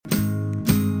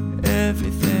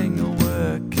everything will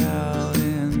work out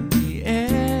in the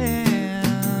end.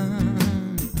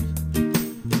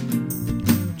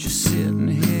 Just sitting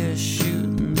here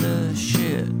shooting the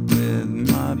shit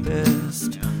with my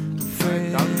best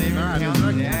friend. Doesn't even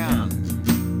count down.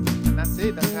 And that's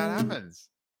it. That's how it happens.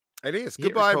 It is. Hit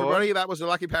Goodbye, record. everybody. That was the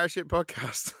Lucky Parachute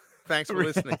podcast. Thanks for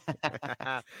listening.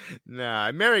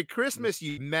 No, Merry Christmas,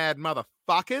 you mad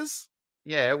motherfuckers.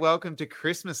 Yeah, welcome to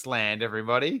Christmas land,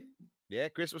 everybody. Yeah,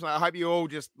 Christmas. I hope you all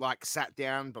just like sat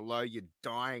down below your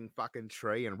dying fucking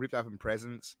tree and ripped open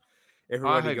presents.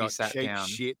 Everybody hope you got sat cheap down.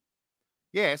 shit.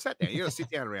 Yeah, sat down. You got to sit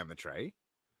down around the tree.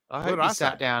 I What hope did you I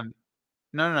sat say? down.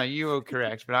 No, you were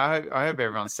correct. But I hope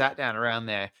everyone sat down around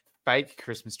their fake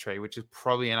Christmas tree, which will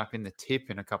probably end up in the tip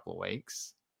in a couple of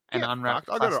weeks. And Yeah, unwrapped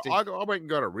fucked. plastic. I went and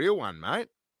got a real one, mate.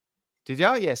 Did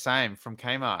you? Yeah, same from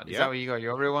Kmart. Is Yep. that where you got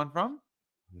your real one from?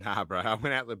 Nah, bro. I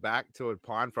went out the back to a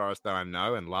pine forest that I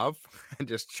know and love and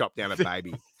just chopped down a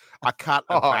baby. I cut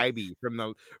a Oh. baby from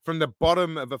the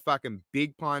bottom of a fucking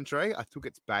big pine tree. I took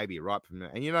its baby right from there.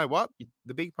 And you know what?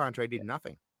 The big pine tree did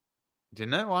nothing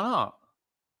Didn't it? Why not?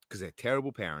 because they're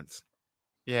terrible parents.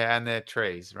 Yeah, and they're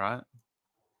trees, right?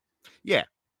 Yeah.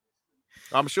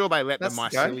 I'm sure they let That's the the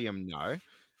go. mycelium know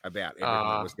about everything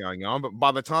that was going on. But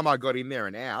by the time I got in there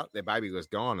and out, their baby was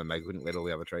gone and they couldn't let all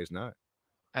the other trees know.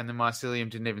 And the mycelium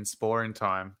didn't even spore in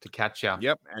time to catch you.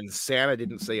 Yep. And Santa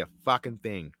didn't see a fucking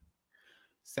thing.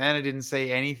 Santa didn't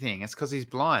see anything. It's because he's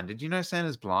blind. Did you know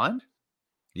Santa's blind?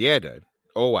 Yeah, dude.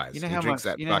 Always. You know he how drinks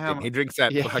much- that you know how fucking. mu- He drinks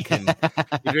that Yeah. fucking.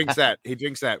 He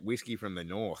drinks that whiskey from the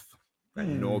north. That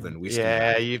northern whiskey.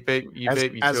 Yeah, mate. you beat me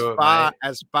as to it, far mate.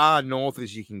 as far north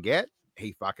as you can get,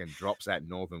 he fucking drops that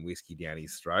northern whiskey down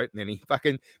his throat, and then he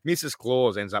fucking Mrs.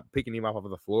 Claus ends up picking him up off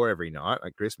of the floor every night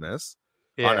at Christmas.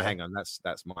 Oh no, Yeah. hang on, that's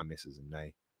my missus and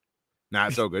me. No,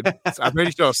 it's all good. I'm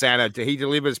pretty sure Santa he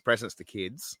delivers presents to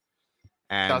kids,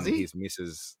 and Does he? his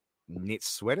missus knits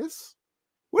sweaters.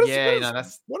 No,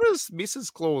 that's what does Mrs.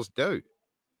 Claus do?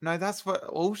 no, that's what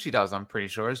all she does. I'm pretty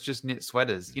sure is just knit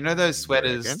sweaters. You know those You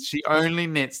sweaters? reckon? She only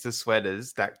knits the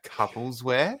sweaters that couples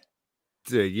wear.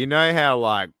 Dude, you know how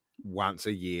like once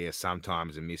a year,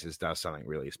 sometimes a missus does something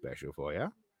really special for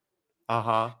you.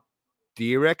 Uh-huh. Do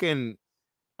you reckon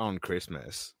on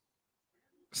Christmas,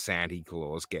 Santa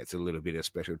Claus gets a little bit of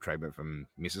special treatment from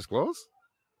Mrs. Claus?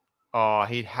 Oh,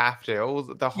 he'd have to. All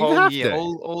the You'd whole have year, to.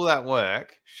 all that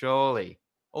work, surely.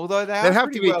 Although they They'd are have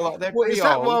pretty to be. well, they're Well, pretty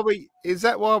is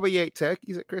that old. why we eat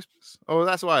turkeys at Christmas? Oh,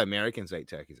 that's why Americans eat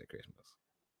turkeys at Christmas.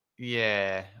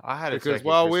 Yeah, I had a Because turkey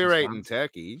while Christmas we're eating once.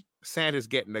 turkey, Santa's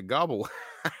getting a gobble.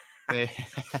 Yeah.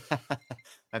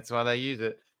 That's why they use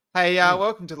it. Hey, Hmm.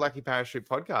 welcome to Lucky Parachute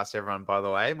Podcast, everyone, by the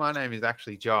way. My name is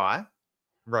actually Jai.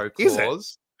 Is it?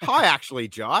 Claus. Hi, actually,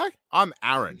 Jai. I'm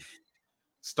Aaron.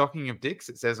 Stocking of dicks,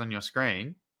 it says on your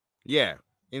screen. Yeah.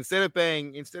 Instead of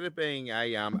being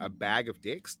a bag of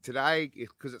dicks today,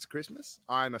 because it's Christmas,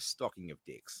 I'm a stocking of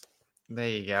dicks. There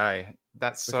you go.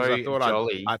 That's Because so I thought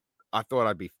jolly. I thought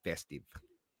I'd be festive.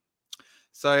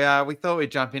 So we thought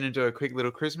we'd jump in and do a quick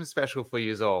little Christmas special for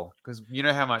you all, because you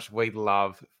know how much we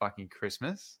love fucking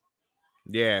Christmas.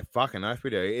 Yeah, fucking oath we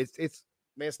do. It's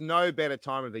there's no better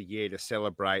time of the year to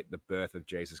celebrate the birth of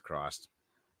Jesus Christ.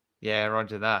 Yeah,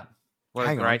 roger that. What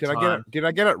Hang a on, great time. did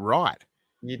I get it right?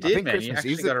 You I did, think man. You Christmas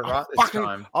actually is got it right this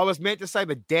time. I was meant to say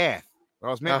the death. I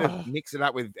was meant Oh. to mix it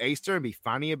up with Easter and be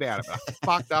funny about it, but I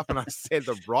fucked up and I said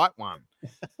the right one.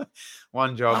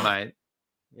 One job, mate.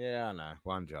 Yeah, I know.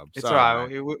 One job. It's Sorry, all right.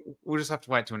 mate. We'll just have to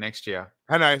wait till next year.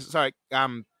 I know. Sorry.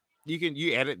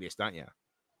 You edit this, don't you?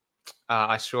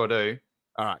 I sure do.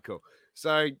 All right, cool.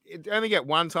 So it only get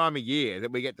one time a year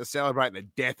that we get to celebrate the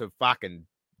death of fucking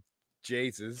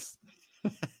Jesus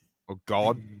or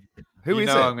God. Who you is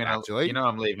know it, I'm gonna, actually? You know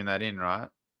I'm leaving that in, right?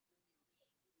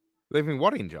 Leaving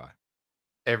what in, Jai?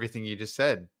 Everything you just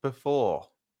said before.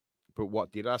 But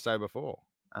what did I say before?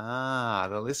 Ah,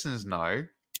 the listeners know.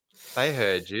 They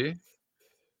heard you.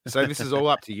 So this is all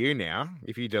up to you now,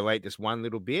 if you delete just one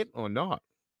little bit or not.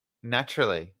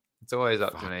 Naturally. It's always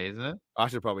up to Fuck. me, isn't it? I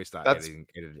should probably start That's-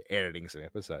 editing some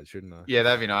episodes, shouldn't I? Yeah,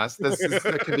 that'd be nice.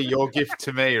 That could be your gift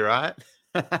to me, right?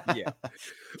 Yeah.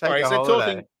 Take All right, a so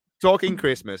holiday. talking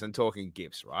Christmas and talking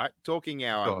gifts, right? Talking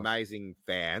our Sure. amazing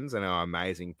fans and our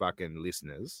amazing fucking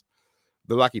listeners,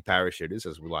 the lucky parachuters,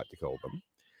 as we like to call them.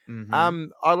 Mhm.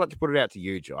 I'd like to put it out to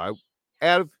you, Jai.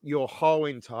 Out of your whole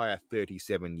entire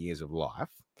 37 years of life,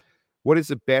 what is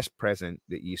the best present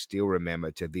that you still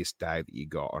remember to this day that you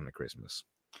got on a Christmas?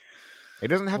 It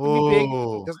doesn't have to be big.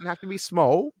 Oh. It doesn't have to be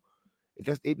small.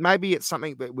 It maybe it's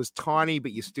something that was tiny,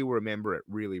 but you still remember it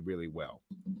really, really well.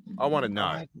 I want to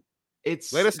know.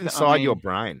 It's Let us I inside your mean,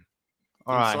 brain.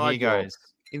 All right, inside here your- goes.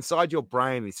 inside your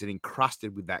brain, it's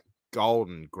encrusted with that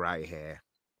golden grey hair.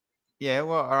 Yeah,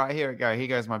 well, all right, here it go. Here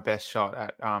goes my best shot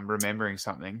at remembering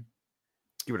something.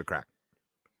 Give it a crack.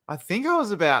 I think I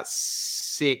was about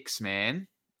 6, man.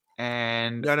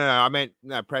 And No, I meant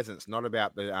no presents, not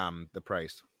about the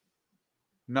priest.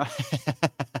 no.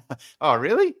 Oh,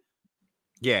 really?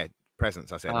 Yeah,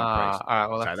 presents. I said not priest. All right,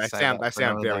 well, So they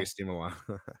sound very similar.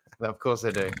 Of course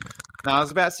they do. No, I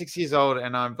was about 6 years old,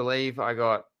 and I believe I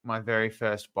got my very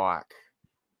first bike.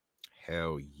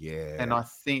 Hell yeah! And I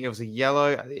think it was a yellow.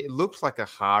 It looked like a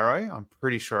Haro. I'm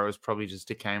pretty sure it was probably just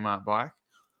a Kmart bike.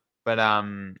 But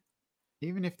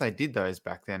even if they did those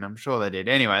back then, I'm sure they did.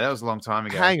 Anyway, that was a long time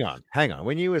ago. Hang on.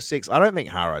 When you were 6, I don't think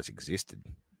Haros existed.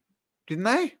 Didn't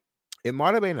they? It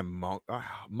might have been a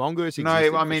Mongoose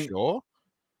existed I mean, for sure.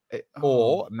 oh,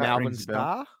 Or that Melbourne rings a bell.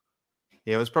 Star.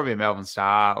 Yeah, it was probably a Melbourne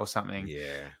Star or something.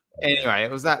 Yeah. Anyway,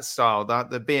 it was that style,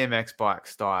 the BMX bike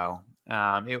style.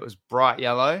 It was bright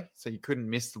yellow, so you couldn't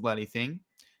miss the bloody thing.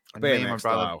 And me and my BMX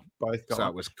brother style. both got So one.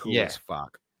 it was cool Yeah. as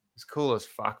fuck. It was cool as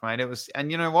fuck, mate. It was,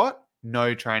 and you know what?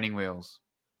 No training wheels.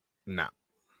 No.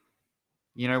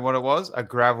 You know what it was? A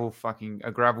gravel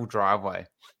driveway.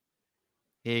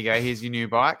 Here you go. Here's your new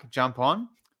bike. Jump on.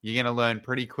 You're gonna learn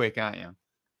pretty quick, aren't you?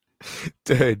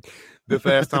 Dude, the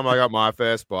first time I got my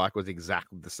first bike was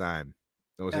exactly the same.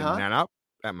 It was in Uh-huh. Nannup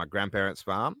at my grandparents'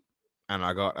 farm, and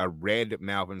I got a red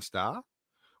Melbourne Star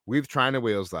with trainer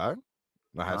wheels though.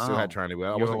 I still had Oh, trainer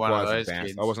wheels. I you were wasn't one of quite as those advanced.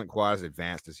 kids. I wasn't quite as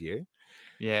advanced as you.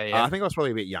 Yeah. I think I was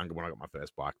probably a bit younger when I got my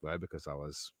first bike though, because I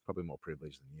was probably more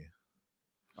privileged than you.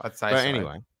 I'd say But so.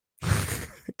 anyway,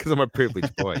 because I'm a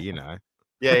privileged boy, you know.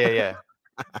 Yeah.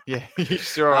 Yeah, you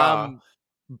sure are.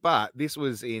 But this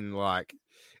was in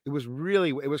it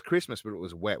was Christmas, but it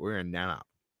was wet. We were in Nannup,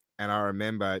 and I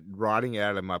remember riding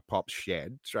out of my pop's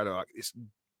shed straight out this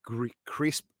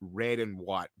crisp red and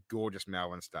white, gorgeous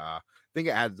Melbourne Star. I think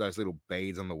it had those little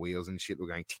beads on the wheels and shit. We're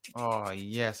going. Oh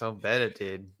yes, I'll bet it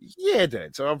did. Yeah,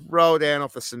 dude. So I've rolled down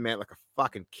off the cement like a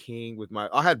fucking king with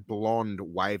I had blonde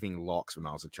waving locks when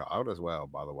I was a child as well,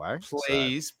 by the way.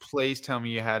 Please tell me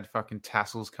you had fucking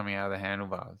tassels coming out of the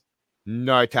handlebars.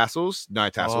 No tassels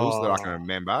that I can Oh.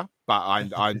 remember. But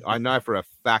I know for a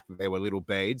fact that there were little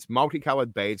beads,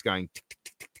 multicolored beads going tick, tick,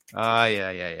 tick, tick, tick, tick. Oh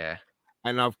yeah.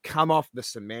 And I've come off the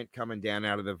cement coming down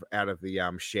out of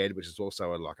the shed, which is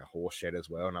also like a horse shed as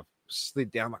well. And I've slid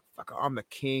down like, fuck, I'm the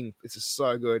king. This is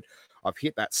so good. I've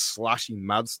hit that slushy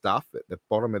mud stuff at the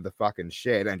bottom of the fucking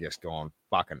shed and just gone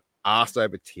fucking ass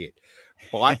over tit.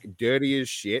 Bike dirty as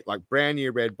shit, like brand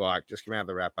new red bike, just came out of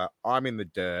the wrapper. I'm in the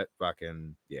dirt,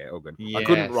 fucking, yeah, all good. I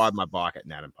couldn't Yes. ride my bike at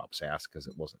Nan and Pop's house because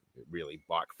it wasn't really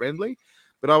bike friendly,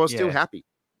 but I was still Yeah. happy.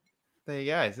 There you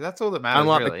go. So that's all that matters.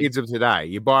 Unlike really. the kids of today,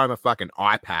 you buy them a fucking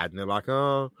iPad and they're like,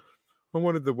 oh, I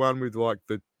wanted the one with like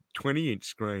the 20-inch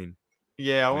screen.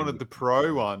 Yeah, I mean, wanted the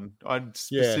pro one. I'd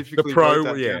Yeah, the specifically pro, wrote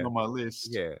that yeah. down on my list.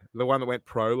 Yeah, the one that went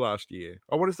pro last year.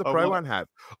 Oh, what does the I pro want- one have?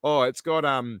 Oh, it's got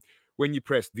when you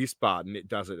press this button, it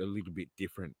does it a little bit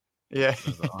different. Yeah. I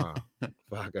was like, oh,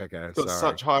 fuck, okay, It's got sorry.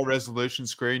 such high resolution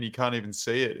screen you can't even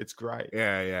see it. It's great.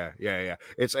 Yeah.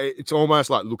 It's almost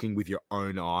like looking with your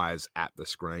own eyes at the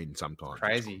screen sometimes.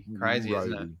 Crazy, It's isn't it?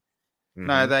 rosy.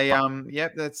 No, Mhm. they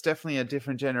yep, that's definitely a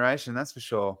different generation, that's for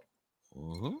sure.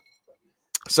 Mhm.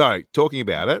 So, talking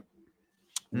about it,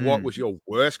 what Mm. was your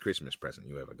worst Christmas present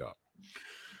you ever got?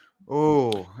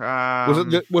 Oh,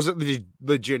 Was it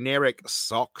the generic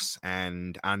socks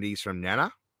and undies from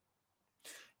Nana?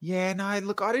 yeah, no,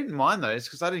 look, I didn't mind those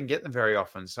because I didn't get them very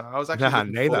often. So I was actually Nah,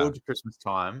 looking neither. forward to Christmas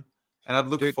time, and I'd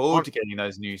look Dude, forward to getting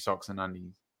those new socks and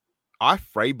undies. I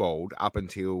freeballed up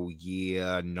until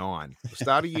year 9. The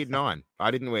start of year 9.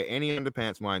 I didn't wear any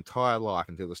underpants my entire life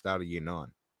until the start of year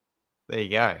 9. There you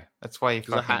go. That's why you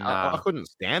 'Cause fucking. I couldn't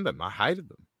stand them. I hated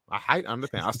them. I hate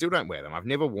underpants. I still don't wear them. I've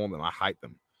never worn them. I hate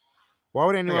them. Why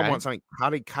would anyone Okay. want something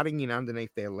cutting in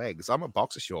underneath their legs? I'm a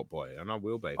boxer short boy, and I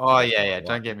will be. Oh yeah.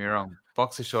 Don't get me wrong.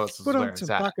 Boxer shorts is Put where on it's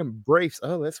some at. fucking briefs.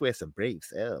 Oh, let's wear some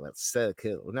briefs. Oh, that's so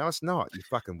cool. No, it's not. You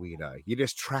fucking weirdo. You're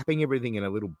just trapping everything in a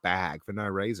little bag for no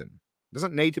reason. It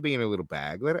doesn't need to be in a little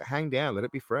bag. Let it hang down. Let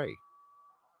it be free.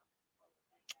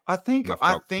 I think. My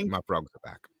frogs are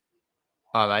back.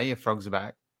 Oh, they your frogs are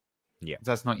back. Yeah.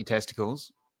 That's not your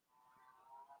testicles.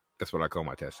 That's what I call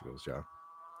my testicles, Joe.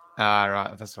 Ah,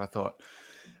 right. That's what I thought.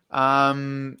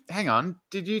 Hang on.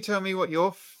 Did you tell me what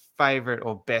your favorite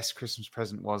or best Christmas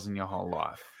present was in your whole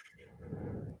life?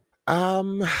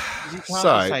 You can't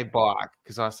just say bike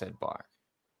because I said bike.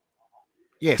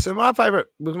 Yeah, so my favorite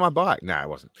was my bike. No, it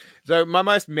wasn't. So my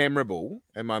most memorable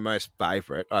and my most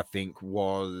favorite, I think,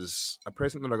 was a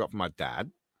present that I got from my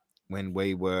dad when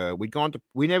we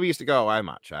never used to go away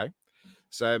much, eh?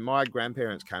 So my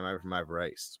grandparents came over from over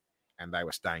east, and they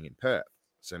were staying in Perth.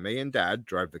 So me and Dad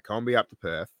drove the combi up to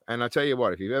Perth. And I tell you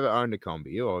what, if you've ever owned a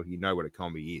combi or you know what a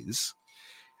combi is,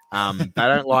 they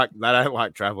don't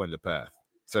like traveling to Perth.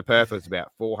 So Perth is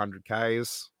about 400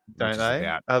 k's, Don't which is they?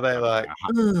 about Are they like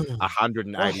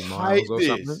 180 miles or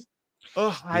something.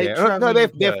 Oh, I hate Yeah, no, traveling. they're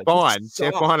to Perth. fine. This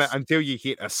They're fine sucks. until you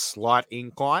hit a slight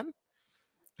incline,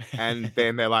 and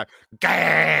then they're like,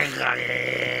 they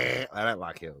don't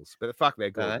like hills, but fuck,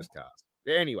 they're gorgeous cars.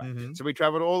 Anyway, so we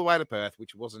traveled all the way to Perth,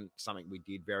 which wasn't something we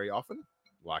did very often.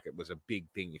 Like, it was a big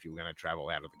thing if you were going to travel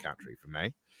out of the country for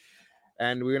me.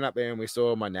 And we went up there and we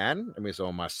saw my nan and we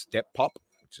saw my step pop,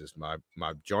 which is my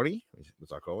Johnny,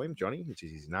 as I call him, Johnny, which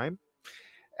is his name.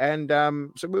 And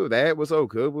so we were there. It was all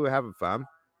good. We were having fun.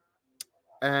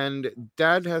 And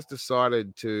Dad has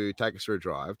decided to take us for a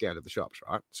drive down to the shops,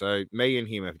 right? So me and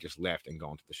him have just left and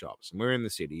gone to the shops. And we're in the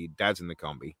city. Dad's in the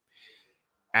combi.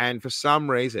 And for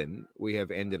some reason, we have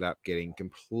ended up getting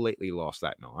completely lost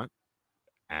that night.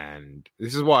 And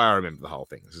this is why I remember the whole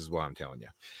thing. This is why I'm telling you.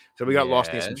 So we got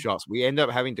lost near some shops. We ended up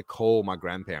having to call my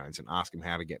grandparents and ask them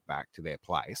how to get back to their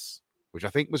place, which I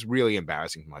think was really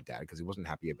embarrassing for my dad because he wasn't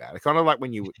happy about it. Kind of like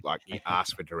when you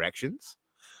ask for directions.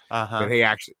 But he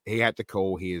had to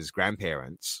call his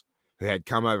grandparents who had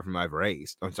come over from over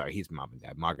east. I'm sorry, his mum and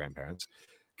dad, my grandparents,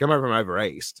 come over from over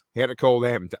east. He had to call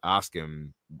them to ask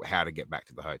him how to get back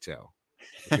to the hotel.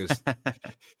 Because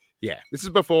yeah, this is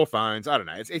before phones. I don't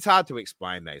know. It's hard to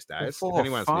explain these days. Before if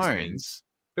anyone's listening,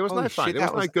 there was no phone. Shit,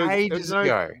 There was no Google. Ages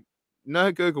ago.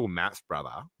 No Google Maps,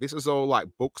 brother. This was all like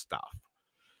book stuff.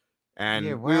 And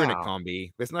we were in a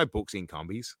combi. There's no books in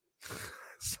combis.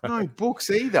 No books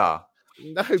either.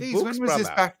 No Jeez, books, when was brother. this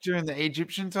back during the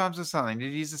Egyptian times or something?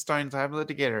 Did you use a stone tablet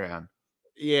to get around?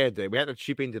 Yeah, dude. We had to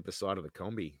chip into the side of the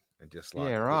combi and just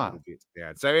like right. bits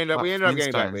down. So we ended up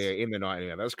getting back there in the night.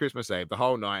 Anyway, that was Christmas Eve. The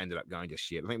whole night ended up going to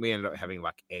shit. I think we ended up having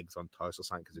like eggs on toast or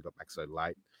something because we got back so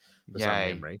late for some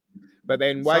memory. But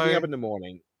then waking up in the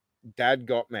morning, Dad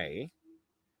got me.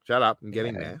 Shut up! I'm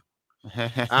getting there.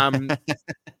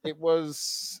 It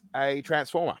was a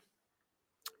Transformer,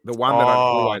 the one that I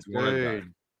always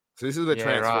wanted. So this is the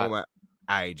Transformer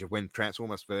age of when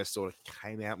Transformers first sort of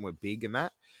came out and were big and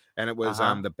that. And it was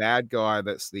the bad guy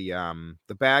that's the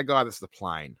bad guy that's the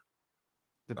plane.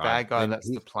 The bad guy that's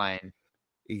the plane.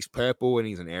 He's purple and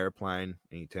he's an airplane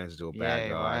and he turns into a bad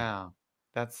guy. Wow.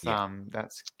 That's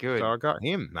good. So I got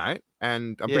him, mate.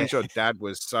 And I'm pretty sure Dad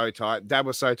was so tired. Dad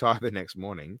was so tired the next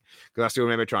morning because I still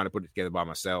remember trying to put it together by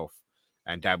myself.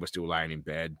 And Dad was still laying in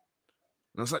bed.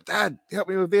 And I was like, Dad, help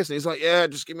me with this. And he's like, yeah,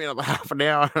 just give me another half an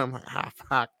hour. And I'm like,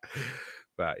 fuck.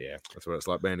 But yeah, that's what it's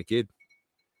like being a kid.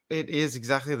 It is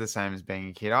exactly the same as being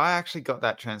a kid. I actually got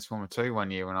that Transformer 2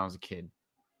 one year when I was a kid.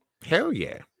 Hell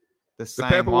yeah. The same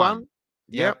purple one?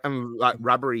 Yep. And like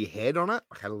rubbery head on it.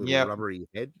 I had a little rubbery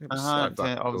head. It was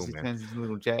obviously turns into a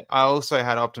little jet. I also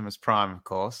had Optimus Prime, of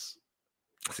course.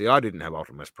 See, I didn't have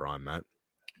Optimus Prime, mate.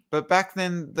 But back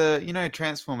then,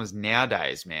 Transformers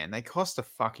nowadays, man, they cost a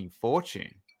fucking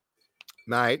fortune.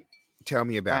 Mate, tell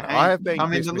me about it. I have been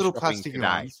the little plastic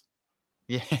ones.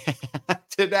 Yeah.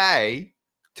 Today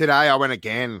I went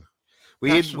again.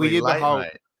 We did the whole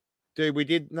mate. Dude, we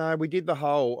did the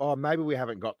whole maybe we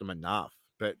haven't got them enough.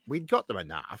 But we got them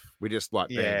enough. We just like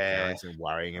being parents and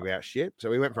worrying about shit.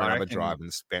 So we went for another drive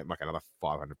and spent like another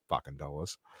 $500 fucking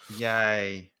dollars.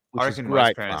 Yay. Which I reckon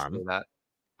most parents fun. do that.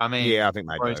 I mean, yeah, I think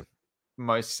they do.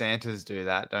 Most Santas do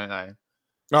that, don't they?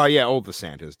 Oh yeah, all the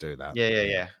Santas do that.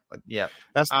 Yeah.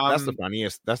 That's the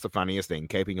funniest. That's the funniest thing.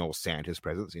 Keeping all Santa's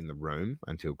presents in the room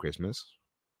until Christmas.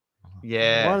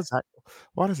 Yeah.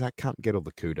 Why does that cunt get all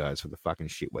the kudos for the fucking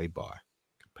shit we buy?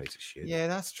 Piece of shit. Yeah,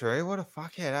 that's true. What a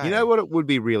fuckhead. Eh? You know what? It would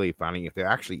be really funny if there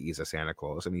actually is a Santa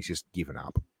Claus and he's just given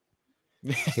up.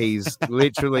 He's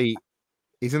literally.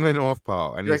 He's in the North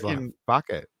Pole and he's like, fuck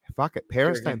it.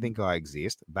 Parents don't think I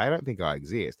exist. They don't think I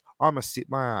exist. I'm going to sit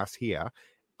my ass here.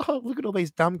 Oh, look at all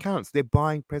these dumb cunts. They're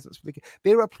buying presents for the kids.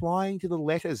 They're replying to the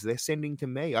letters they're sending to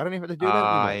me. I don't even have to do that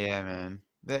anymore. Oh, yeah, man.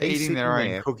 They're eating their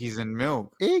own cookies and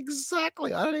milk.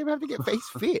 Exactly. I don't even have to get... He's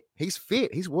fit. He's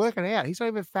fit. He's working out. He's not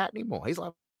even fat anymore. He's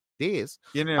like, this.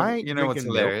 You know what's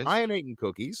hilarious? I ain't eating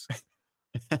cookies.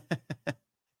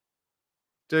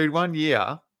 Dude, one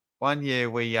year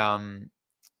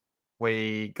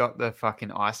we got the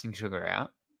fucking icing sugar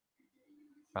out,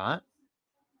 right?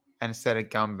 And instead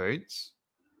of gum boots,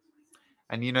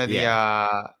 and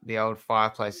the old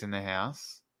fireplace in the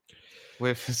house,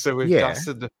 we've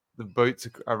dusted the boots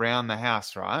around the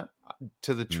house, right,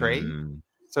 to the tree,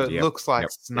 so it looks like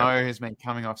snow has been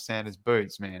coming off Santa's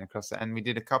boots, man, across that. And we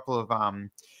did a couple of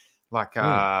like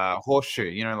horseshoe,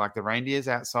 you know, like the reindeers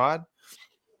outside.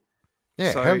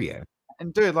 Yeah, So, hell yeah.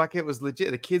 and dude, like it was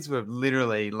legit. The kids were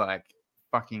literally like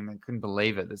fucking, they couldn't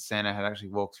believe it that Santa had actually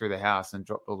walked through the house and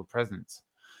dropped all the presents.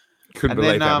 Couldn't And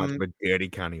believe then, how much of a dirty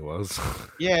cunt he was.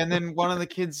 yeah, and then one of the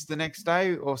kids the next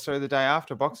day, or so the day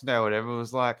after, Boxing Day or whatever,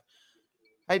 was like,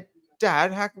 "Hey,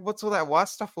 Dad, what's all that white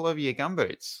stuff all over your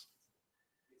gumboots?"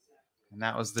 And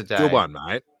that was the day. Good one,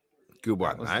 mate. Good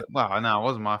That one, was mate. well, no, it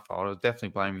wasn't my fault. I was definitely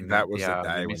blaming That was the the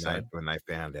day miso. when they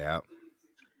found out.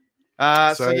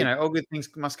 So you know, all good things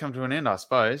must come to an end, I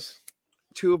suppose.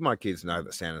 2 of my kids know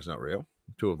that Santa's not real.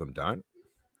 2 of them don't.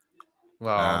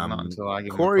 Well, not until I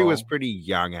give Corey him a was call. pretty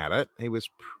young at it. He was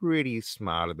pretty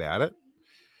smart about it.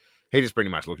 He just pretty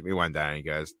much looked at me one day and he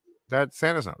goes, "Dad,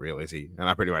 Santa's not real, is he?" And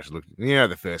I pretty much looked,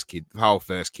 the whole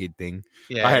first kid thing.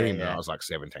 Yeah, I had him when I was like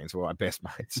 17, so we're like best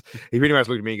mates. He pretty much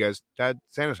looked at me and goes, "Dad,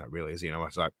 Santa's not real, is he?" And I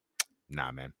was like,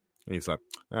 "Nah, man." And he's like,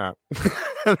 "All right."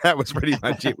 That was pretty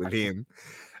much it with him.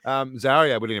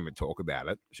 Zaria, we didn't even talk about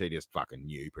it. She just fucking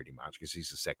knew pretty much because she's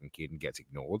the second kid and gets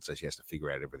ignored, so she has to figure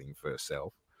out everything for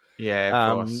herself.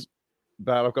 Yeah, of course.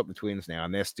 But I've got the twins now,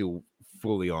 and they're still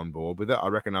fully on board with it. I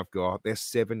reckon they're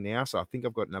 7 now, so I think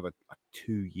I've got another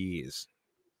 2 years.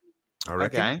 I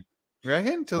reckon. Okay. You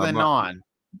reckon? Till I'm they're not- 9.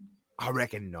 I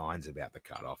reckon 9's about the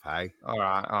cutoff, hey? All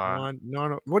right.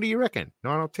 9, what do you reckon?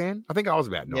 9 or 10? I think I was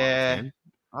about 9 or 10.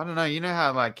 I don't know. You know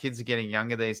how like kids are getting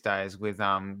younger these days with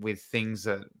things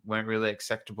that weren't really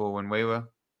acceptable when we were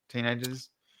teenagers.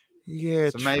 Yeah,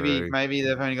 So true. maybe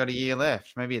they've only got a year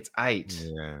left. Maybe it's 8.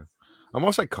 Yeah. I'm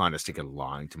also kind of sick of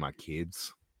lying to my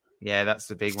kids. Yeah, that's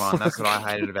the big one. That's what I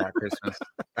hated about Christmas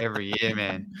every year,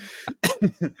 man.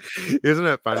 Isn't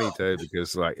it funny too?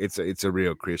 Because like it's a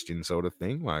real Christian sort of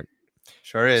thing, like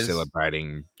Sure is.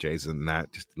 celebrating Jesus and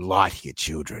that. Just lie to your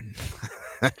children.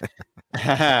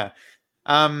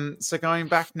 So going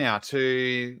back now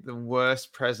to the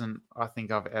worst present I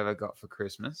think I've ever got for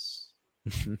Christmas.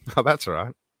 Oh, that's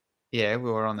right. Yeah, we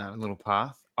were on that little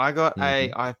path. I got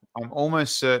I'm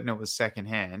almost certain it was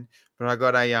secondhand, but I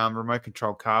got a remote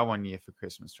control car one year for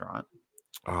Christmas, right?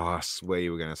 Oh, I swear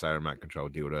you were going to say remote control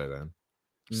dildo then.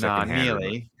 Nah, Secondhand remote.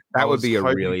 nearly. That I would was be a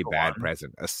hoping really for bad one.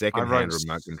 present. A I secondhand wrote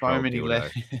remote so control many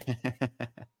dildo.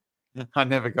 I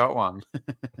never got one.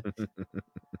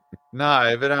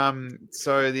 No, but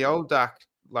so the old duck,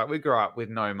 like we grew up with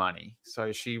no money,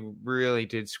 so she really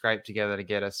did scrape together to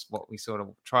get us what we sort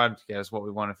of tried to get us what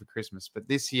we wanted for Christmas. But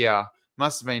this year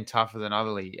must have been tougher than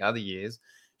other years.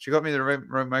 She got me the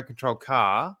remote control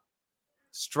car.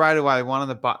 Straight away, one of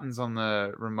the buttons on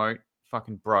the remote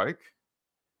fucking broke.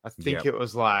 I think it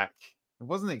was like, it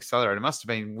wasn't the accelerator. It must have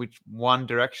been which one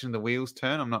direction the wheels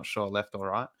turn. I'm not sure, left or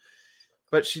right.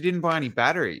 But she didn't buy any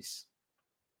batteries.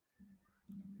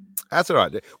 That's all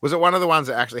right. Was it one of the ones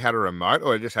that actually had a remote,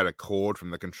 or it just had a cord from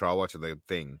the controller to the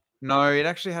thing? No, it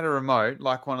actually had a remote,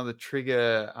 like one of the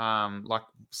trigger, like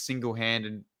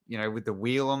single-handed, you know, with the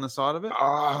wheel on the side of it.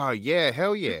 Oh, yeah.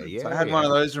 Hell yeah. Yeah. So I had one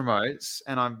of those remotes,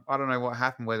 and I don't know what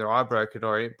happened, whether I broke it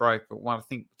or it broke, but I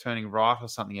think turning right or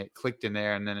something, it clicked in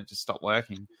there and then it just stopped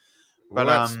working. Well,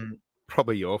 But that's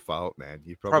probably your fault, man.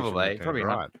 You probably probably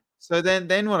right. not. So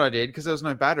then what I did, because there was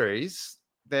no batteries,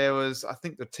 there was, I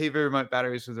think the TV remote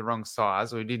batteries were the wrong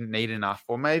size, or we didn't need enough,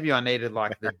 or maybe I needed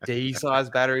like the D size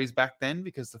batteries back then,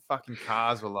 because the fucking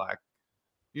cars were like,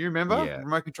 you remember? Yeah.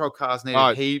 Remote control cars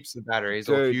needed heaps of batteries,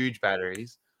 or dude. huge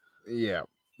batteries. Yeah,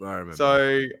 I remember.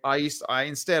 So I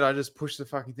just pushed the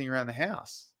fucking thing around the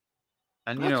house,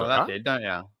 and you That's know what all that right. did, don't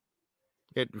you?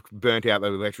 It burnt out the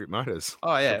electric motors.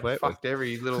 Oh yeah, completely. fucked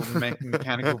every little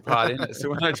mechanical part in it. So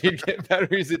when I did get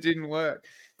batteries, it didn't work.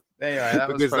 Anyway, that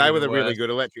because was they were the really worst. good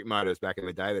electric motors back in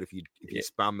the day. That if you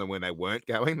spun them when they weren't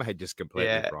going, they'd just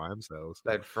completely fry themselves.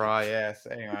 They'd fry. Yes.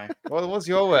 Anyway, what's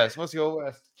your worst? What's your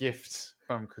worst gift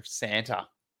from Santa?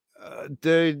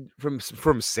 Dude, from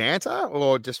Santa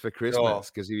or just for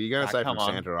Christmas? Because if you're going to say from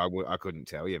Santa, I couldn't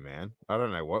tell you, man. I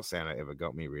don't know what Santa ever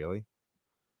got me, really.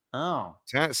 Oh,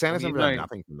 Santa's never done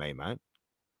nothing for me, mate.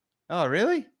 Oh,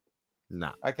 really?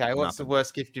 No. Okay, what's the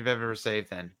worst gift you've ever received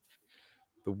then?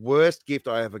 The worst gift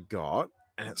I ever got,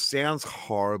 and it sounds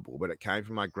horrible, but it came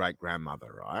from my great grandmother,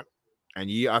 right?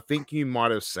 And I think you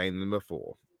might have seen them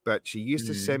before, but she used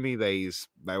to send me these.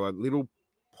 They were little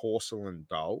porcelain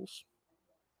dolls.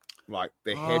 Like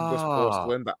the head was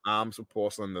porcelain, the arms were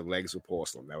porcelain, the legs were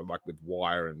porcelain. They were like with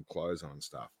wire and clothes on and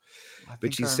stuff.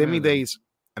 But she sent me these,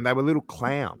 and they were little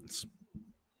clowns.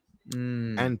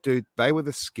 And dude, they were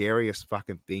the scariest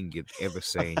fucking thing you'd ever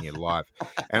see in your life.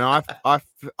 And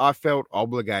I felt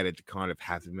obligated to kind of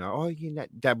have them. Like,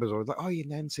 Dad was always like, "Oh, your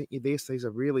nan sent you this. These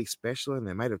are really special, and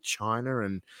they're made of china."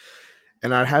 And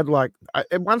And I had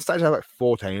at one stage I had like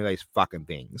 14 of these fucking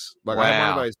things. Like I had one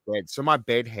of Wow. those beds. So my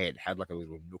bed head had like a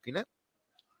little nook in it.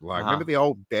 Like Uh-huh. remember the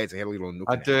old beds? They had a little nook.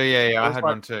 I in do, it. yeah. There I was had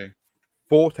like one too.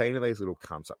 14 of these little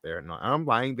cunts up there at night. And I'm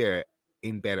laying there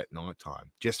in bed at night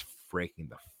time, just freaking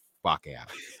the fuck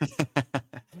out.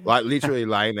 Like literally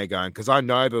laying there going, because I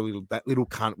know that little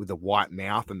cunt with the white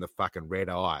mouth and the fucking red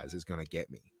eyes is gonna get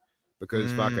me.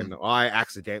 Because fucking I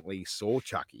accidentally saw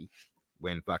Chucky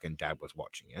when fucking Dad was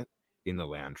watching it in the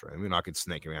lounge room, and I could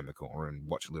sneak around the corner and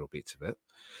watch little bits of it.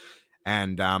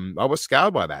 And I was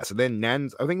scarred by that. So then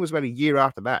Nan, I think it was about a year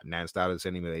after that, Nan started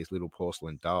sending me these little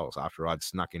porcelain dolls after I'd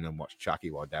snuck in and watched Chucky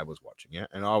while Dad was watching it.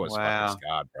 And I was fucking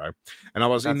scarred, bro. And I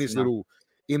was in this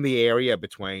in the area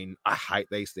between, I hate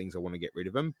these things, I want to get rid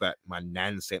of them, but my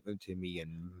Nan sent them to me,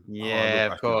 and yeah,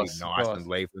 look, of course, be nice and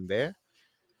leave them there.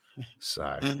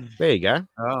 So there you go.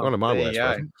 Oh, One of my worst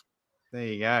presents. There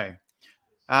you go.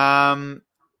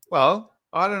 Well,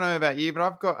 I don't know about you, but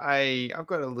I've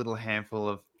got a little handful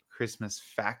of Christmas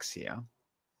facts here.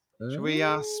 Should we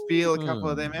spiel a couple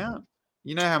of them out?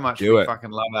 You know how much we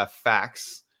fucking love our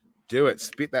facts. Do it.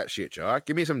 Spit that shit, Jai.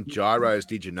 Give me some gyros.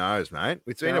 Did you knows, mate?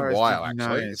 It's been a while,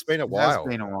 actually. It's been a while.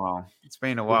 It's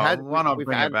been a while. Why not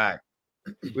bring it back?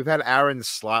 We've had Aaron's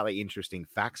slightly interesting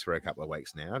facts for a couple of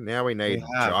weeks now. Now we need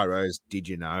gyros. Did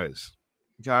you knows?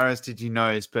 Gyros, did you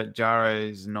knows? But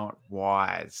gyros not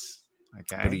wise.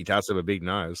 Okay. But he does have a big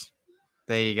nose.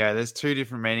 There you go. There's two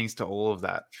different meanings to all of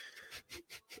that.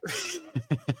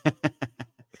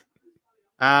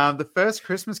 The first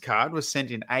Christmas card was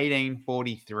sent in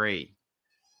 1843.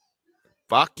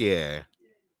 Fuck yeah.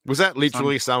 Was that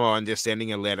literally someone just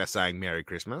sending a letter saying Merry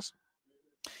Christmas?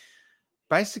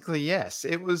 Basically, yes.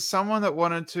 It was someone that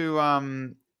wanted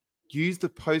to use the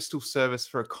postal service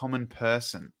for a common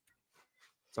person.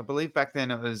 So I believe back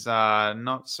then it was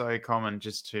not so common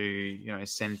just to,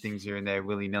 send things here and there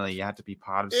willy-nilly. You had to be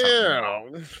part of something. Yeah,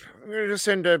 I'm going to just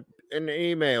send an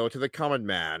email to the common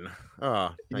man. Oh,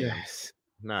 yes.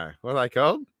 No. What are they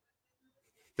called?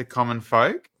 The common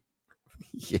folk?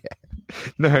 Yeah.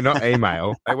 No, not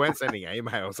email. They weren't sending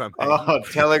email or something. Oh,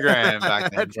 telegram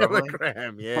back then.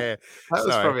 Telegram, yeah. That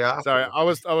was probably after. Sorry, I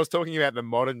was talking about the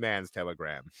modern man's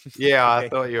telegram. Yeah, I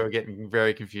thought you were getting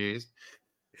very confused.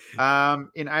 In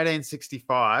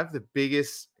 1865, the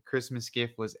biggest Christmas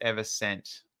gift was ever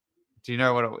sent. Do you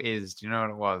know what it is? Do you know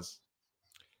what it was?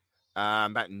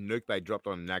 That nuke they dropped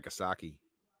on Nagasaki.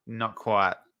 Not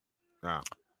quite. Oh.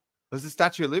 It was the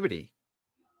Statue of Liberty.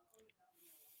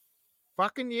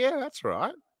 Fucking yeah, that's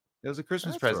right. It was a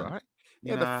Christmas present. Right.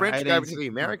 Yeah, the French gave it to the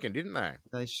American, didn't they?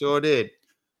 They sure did.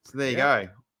 So there you go.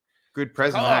 Good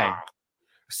present, hey?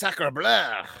 Sacre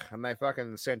bleu. And they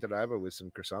fucking sent it over with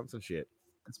some croissants and shit.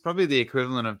 It's probably the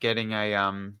equivalent of getting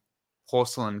a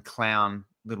porcelain clown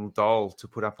little doll to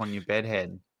put up on your bed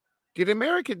head. Did they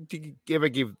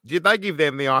give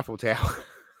them the Eiffel Tower?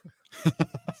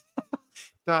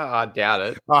 I doubt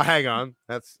it. Oh, hang on.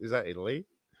 Is that Italy?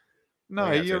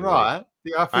 No, you're right.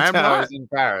 The Eiffel Tower is in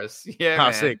Paris. Yeah,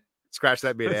 man. Sick. Scratch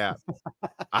that bit out.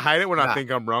 I hate it when I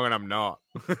think I'm wrong and I'm not.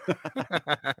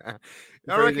 I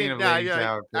reckon,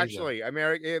 actually,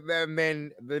 America, and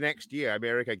then the next year,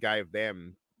 America gave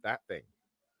them that thing.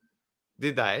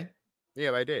 Did they?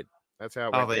 Yeah, they did. That's how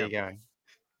it went. Oh, there you go.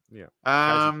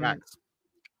 Yeah.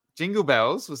 Jingle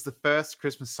Bells was the first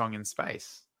Christmas song in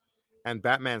space. And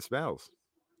Batman smells.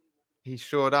 He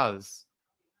sure does.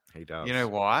 He does. You know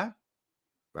why?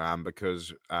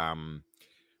 Because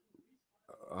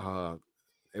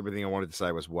everything I wanted to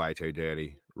say was way too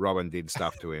dirty. Robin did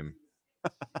stuff to him.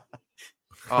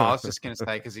 I was just going to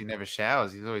say because he never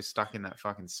showers. He's always stuck in that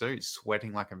fucking suit,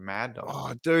 sweating like a mad dog.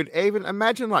 Oh, dude, even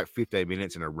imagine like 15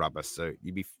 minutes in a rubber suit.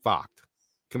 You'd be fucked.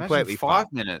 Completely 5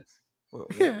 minutes.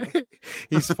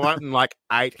 He's fighting like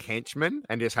 8 henchmen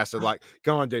and just has to like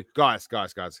go on, dude. Guys.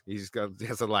 He just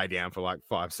has to lay down for like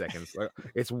 5 seconds. Like,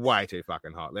 it's way too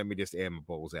fucking hot. Let me just air my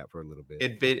balls out for a little bit.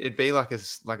 It'd be like a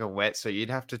wetsuit. You'd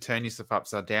have to turn yourself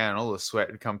upside down, and all the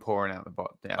sweat would come pouring out the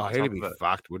bottom. He'd be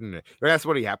fucked, wouldn't it? But that's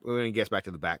what he happened when he gets back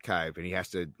to the Bat Cave and he has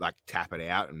to like tap it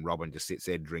out, and Robin just sits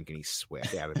there drinking his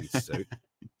sweat out of his suit.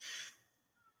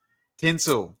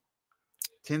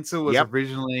 Tinsel was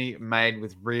originally made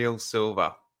with real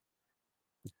silver.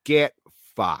 Get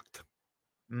fucked.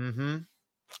 Mm-hmm.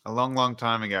 A long, long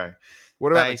time ago.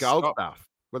 What about the gold stuff?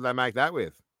 What did they make that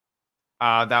with?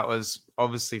 That was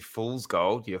obviously fool's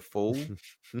gold, you fool.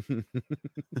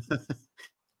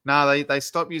 No, they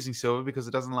stopped using silver because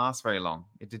it doesn't last very long.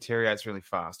 It deteriorates really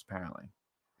fast, apparently.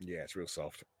 Yeah, it's real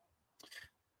soft.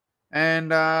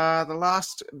 And the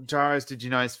last Gyros Did You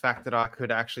Know's fact that I could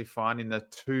actually find in the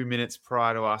 2 minutes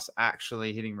prior to us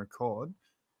actually hitting record.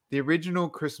 the original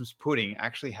Christmas pudding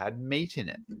actually had meat in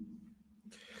it.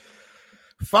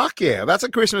 Fuck yeah, that's a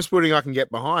Christmas pudding I can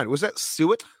get behind. Was that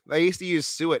suet? They used to use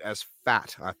suet as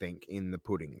fat, I think, in the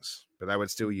puddings, but they would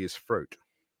still use fruit.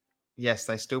 Yes,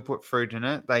 they still put fruit in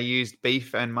it. They used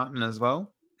beef and mutton as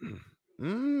well.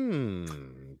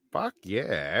 Fuck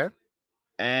yeah.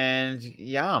 And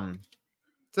yum.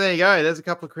 So there you go. There's a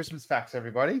couple of Christmas facts,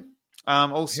 everybody.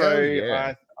 Also, Hell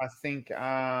yeah. I think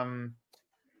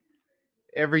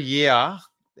every year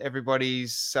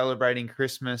everybody's celebrating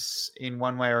Christmas in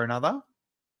one way or another.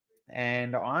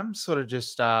 And I'm sort of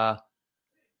just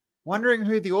wondering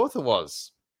who the author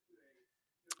was.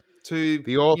 To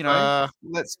The author, you know,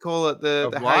 let's call it the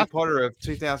Harry life? Potter of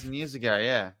 2,000 years ago.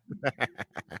 Yeah.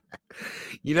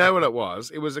 You know what it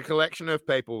was? It was a collection of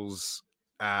people's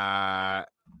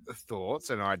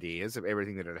thoughts and ideas of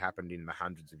everything that had happened in the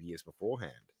hundreds of years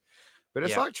beforehand. But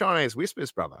it's like Chinese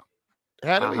whispers, brother.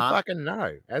 How do we fucking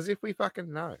know? As if we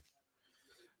fucking know.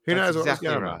 Who knows what was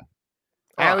going on?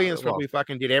 Aliens probably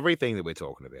fucking did everything that we're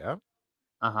talking about.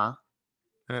 Uh-huh.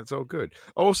 And it's all good.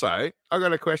 Also, I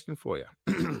got a question for you.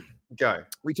 Go.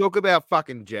 We talk about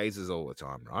fucking Jesus all the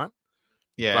time, right?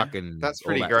 Yeah. Fucking that's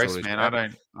pretty gross, man.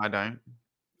 I don't.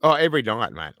 Oh, every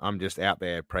night, mate. I'm just out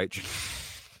there preaching,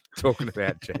 talking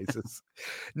about Jesus.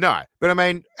 No, but I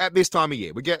mean, at this time of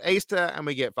year, we get Easter and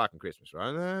we get fucking Christmas,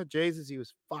 right? Jesus, he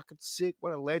was fucking sick.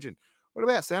 What a legend. What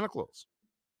about Santa Claus?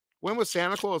 When was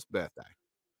Santa Claus' birthday?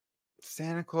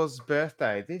 Santa Claus'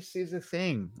 birthday. This is a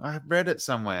thing. I have read it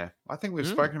somewhere. I think we've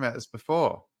spoken about this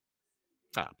before.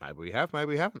 Maybe we have,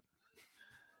 maybe we haven't.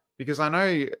 Because I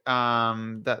know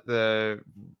that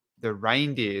the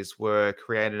reindeers were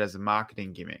created as a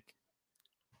marketing gimmick.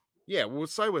 Yeah, well,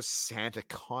 so was Santa,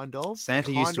 kind of.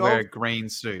 Santa used to wear a green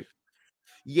suit.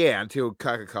 Yeah, until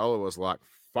Coca-Cola was like,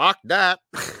 fuck that.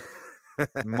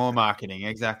 More marketing,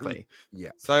 exactly. Yeah.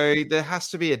 So there has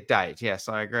to be a date. Yes,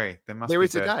 I agree. There must be a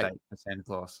date for Santa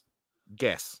Claus.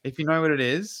 Guess. If you know what it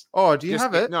is. Oh, do you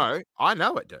have it? No, I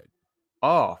know it, dude.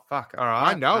 Oh, fuck. All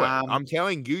right. I know it. I'm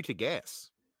telling you to guess.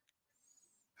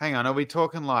 Hang on. Are we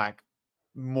talking like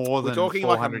more than 400 talking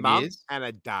like a month years? And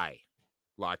a day.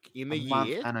 Like in the month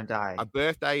year. And a day. A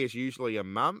birthday is usually a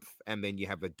month, and then you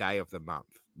have the day of the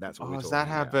month. That's what we're talking about. Is that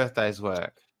how birthdays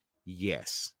work?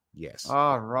 Yes. Yes.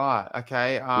 Oh, right.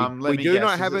 Okay. We do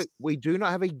not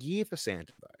have a year for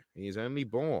Santa, though. He is only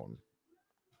born.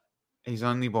 He's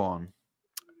only born.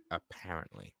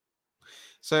 Apparently.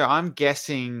 So I'm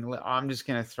guessing, I'm just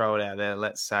going to throw it out there.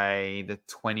 Let's say the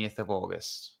 20th of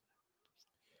August.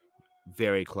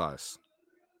 Very close.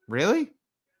 Really?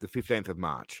 The 15th of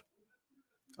March.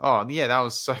 Oh, yeah, that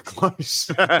was so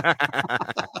close.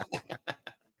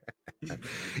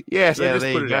 Yeah, so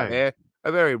just put it out there.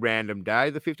 A very random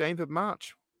day, the 15th of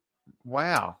March.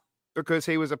 Wow. Because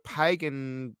he was a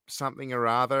pagan something or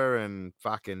other and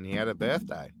fucking he had a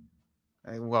birthday.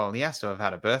 Well, he has to have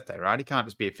had a birthday, right? He can't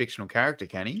just be a fictional character,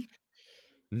 can he?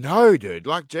 No, dude.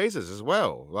 Like Jesus as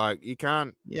well. Like, you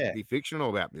can't be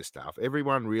fictional about this stuff.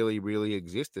 Everyone really, really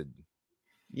existed.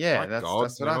 Yeah, like that's God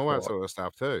what and I all thought. that sort of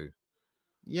stuff too.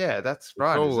 Yeah, that's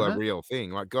right. It's all isn't a real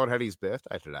thing. Like God had his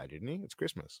birthday today, didn't he? It's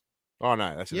Christmas. Oh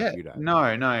no, that's in a few days.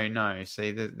 No.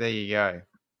 See, there you go.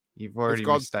 You've already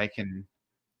mistaken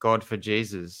God for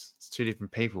Jesus. It's two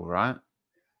different people, right?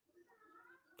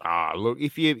 Look,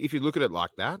 if you look at it like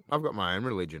that, I've got my own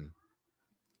religion.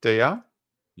 Do you?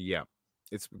 Yeah.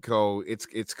 It's called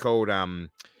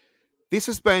this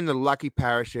has been the Lucky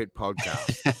Parachute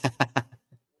podcast.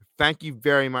 Thank you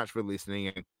very much for listening,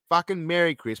 and fucking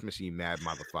Merry Christmas, you mad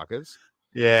motherfuckers.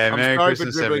 Yeah, Merry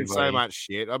Christmas, for dribbling everybody. so much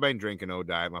shit. I've been drinking all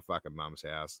day at my fucking mum's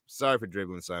house. Sorry for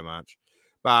dribbling so much.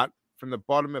 But from the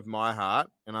bottom of my heart,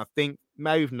 and I think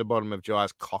maybe from the bottom of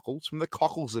Jai's cockles, from the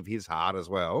cockles of his heart as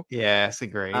well. Yes,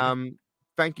 agreed.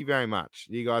 Thank you very much.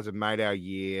 You guys have made our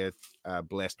year a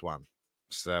blessed one.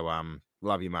 So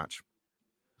love you much.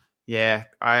 Yeah,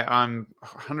 I'm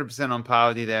 100% on par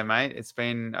with you there, mate. It's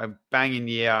been a banging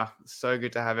year. So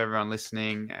good to have everyone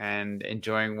listening and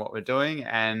enjoying what we're doing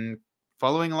and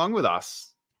following along with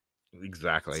us.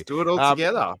 Exactly. Let's do it all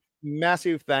together.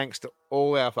 Massive thanks to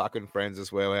all our fucking friends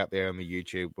as well out there on the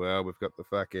YouTube world. We've got the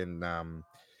fucking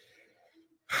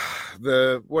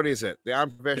what is it? The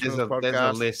Unprofessional Podcast. There's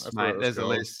a list, mate. There's a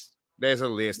list. There's a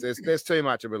list. There's too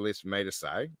much of a list for me to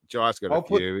say. Jai's got a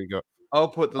few. We got I'll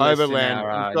put the list Overland. In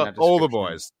our, got all the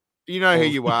boys. You know who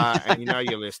you are, and you know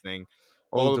you're listening.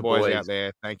 all the boys out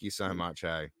there. Thank you so much.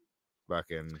 Hey,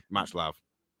 fucking much love.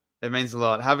 It means a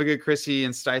lot. Have a good Chrissy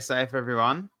and stay safe,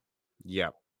 everyone.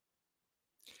 Yep.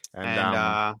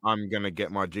 And I'm gonna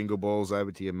get my jingle balls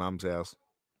over to your mum's house.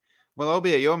 Well, I'll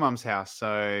be at your mum's house,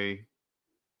 so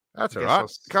That's all guess right.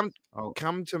 I'll-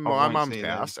 Come to I my won't mum's see you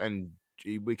then. house and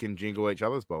we can jingle each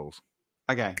other's balls.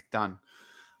 Okay, done.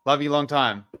 Love you long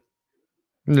time.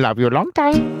 Love you a long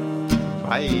time.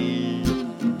 Bye.